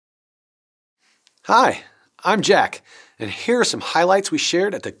Hi, I'm Jack, and here are some highlights we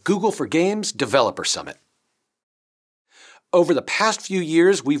shared at the Google for Games Developer Summit. Over the past few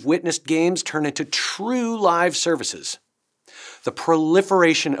years, we've witnessed games turn into true live services. The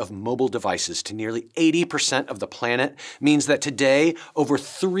proliferation of mobile devices to nearly 80% of the planet means that today, over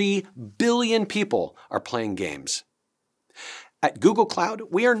 3 billion people are playing games. At Google Cloud,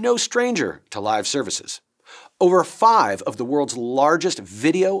 we are no stranger to live services. Over 5 of the world's largest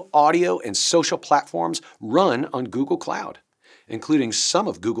video, audio, and social platforms run on Google Cloud, including some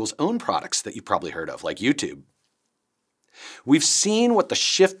of Google's own products that you've probably heard of, like YouTube. We've seen what the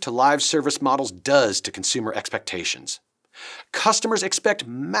shift to live service models does to consumer expectations. Customers expect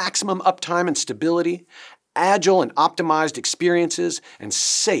maximum uptime and stability, agile and optimized experiences, and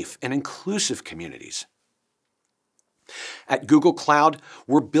safe and inclusive communities. At Google Cloud,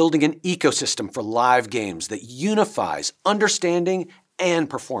 we're building an ecosystem for live games that unifies understanding and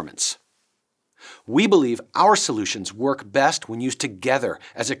performance. We believe our solutions work best when used together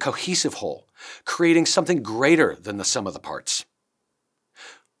as a cohesive whole, creating something greater than the sum of the parts.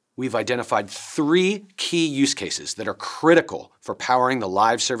 We've identified 3 key use cases that are critical for powering the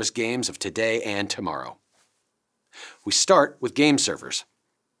live service games of today and tomorrow. We start with game servers.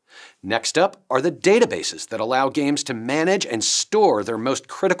 Next up are the databases that allow games to manage and store their most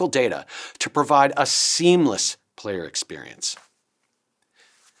critical data to provide a seamless player experience.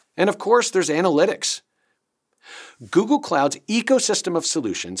 And of course, there's analytics. Google Cloud's ecosystem of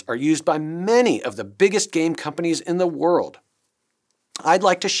solutions are used by many of the biggest game companies in the world. I'd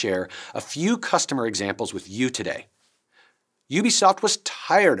like to share a few customer examples with you today. Ubisoft was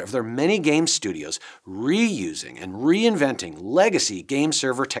tired of their many game studios reusing and reinventing legacy game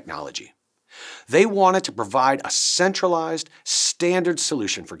server technology. They wanted to provide a centralized, standard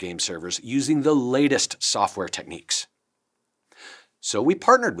solution for game servers using the latest software techniques. So we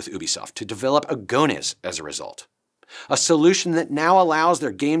partnered with Ubisoft to develop Agones as a result, a solution that now allows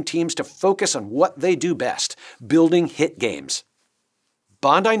their game teams to focus on what they do best, building hit games.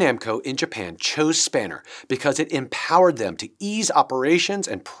 Bandai Namco in Japan chose Spanner because it empowered them to ease operations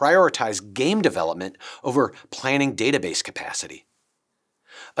and prioritize game development over planning database capacity.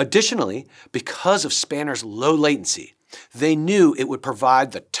 Additionally, because of Spanner's low latency, they knew it would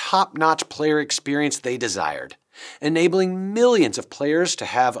provide the top-notch player experience they desired, enabling millions of players to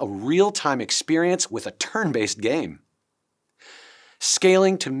have a real-time experience with a turn-based game.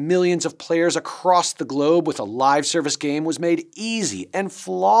 Scaling to millions of players across the globe with a live service game was made easy and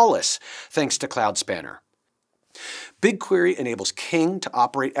flawless thanks to Cloud Spanner. BigQuery enables King to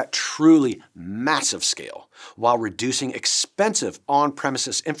operate at truly massive scale while reducing expensive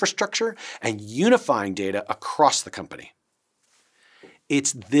on-premises infrastructure and unifying data across the company.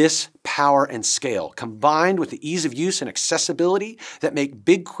 It's this power and scale, combined with the ease of use and accessibility, that make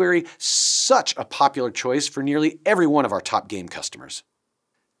BigQuery such a popular choice for nearly every one of our top game customers.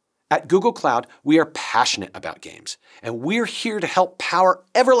 At Google Cloud, we are passionate about games, and we're here to help power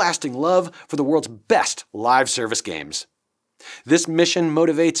everlasting love for the world's best live service games. This mission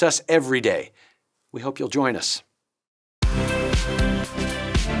motivates us every day. We hope you'll join us.